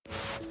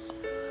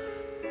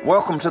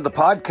Welcome to the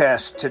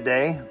podcast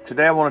today.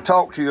 Today I want to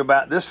talk to you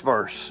about this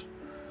verse,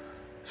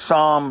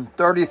 Psalm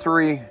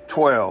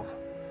 33:12.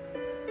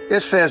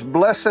 It says,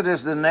 "Blessed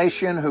is the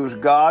nation whose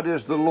God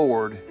is the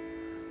Lord,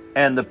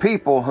 and the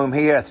people whom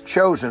he hath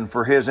chosen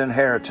for his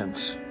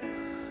inheritance."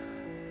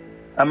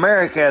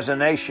 America as a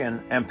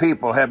nation and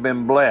people have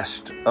been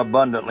blessed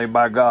abundantly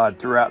by God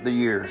throughout the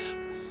years.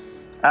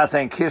 I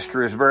think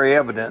history is very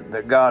evident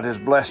that God has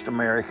blessed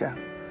America.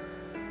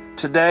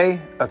 Today,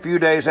 a few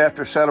days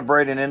after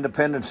celebrating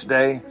Independence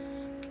Day,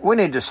 we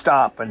need to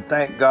stop and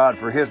thank God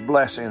for his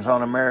blessings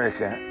on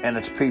America and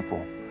its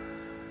people.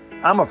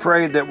 I'm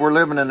afraid that we're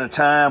living in a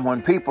time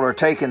when people are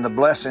taking the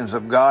blessings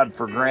of God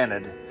for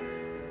granted.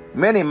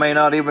 Many may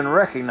not even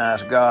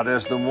recognize God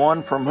as the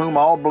one from whom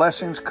all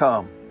blessings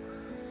come.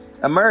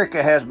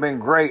 America has been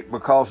great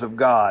because of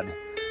God,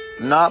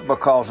 not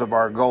because of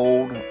our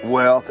gold,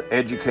 wealth,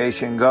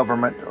 education,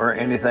 government, or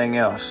anything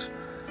else.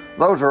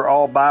 Those are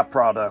all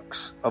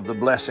byproducts of the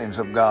blessings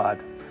of God.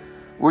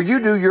 Will you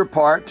do your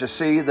part to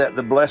see that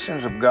the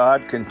blessings of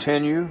God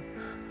continue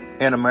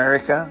in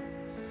America?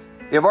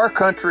 If our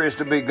country is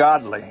to be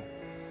godly,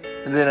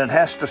 then it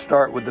has to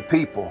start with the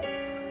people.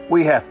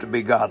 We have to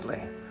be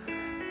godly.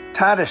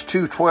 Titus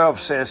 2:12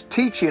 says,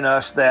 teaching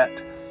us that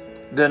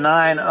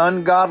denying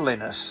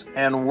ungodliness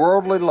and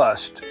worldly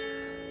lust,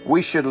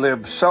 we should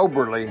live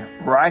soberly,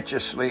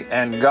 righteously,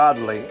 and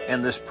godly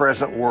in this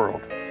present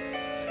world.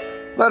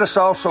 Let us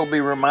also be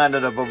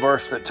reminded of a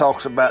verse that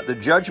talks about the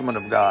judgment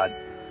of God.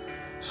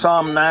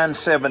 Psalm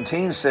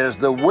 9:17 says,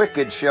 "The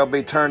wicked shall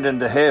be turned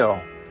into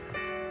hell,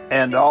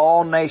 and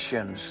all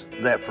nations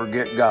that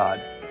forget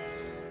God."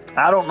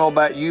 I don't know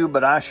about you,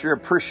 but I sure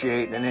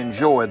appreciate and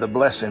enjoy the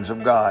blessings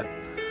of God.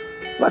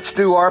 Let's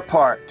do our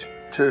part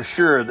to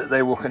assure that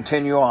they will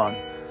continue on.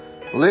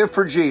 Live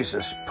for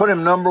Jesus. Put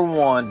him number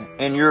one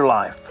in your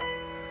life.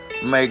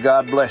 May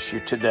God bless you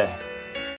today.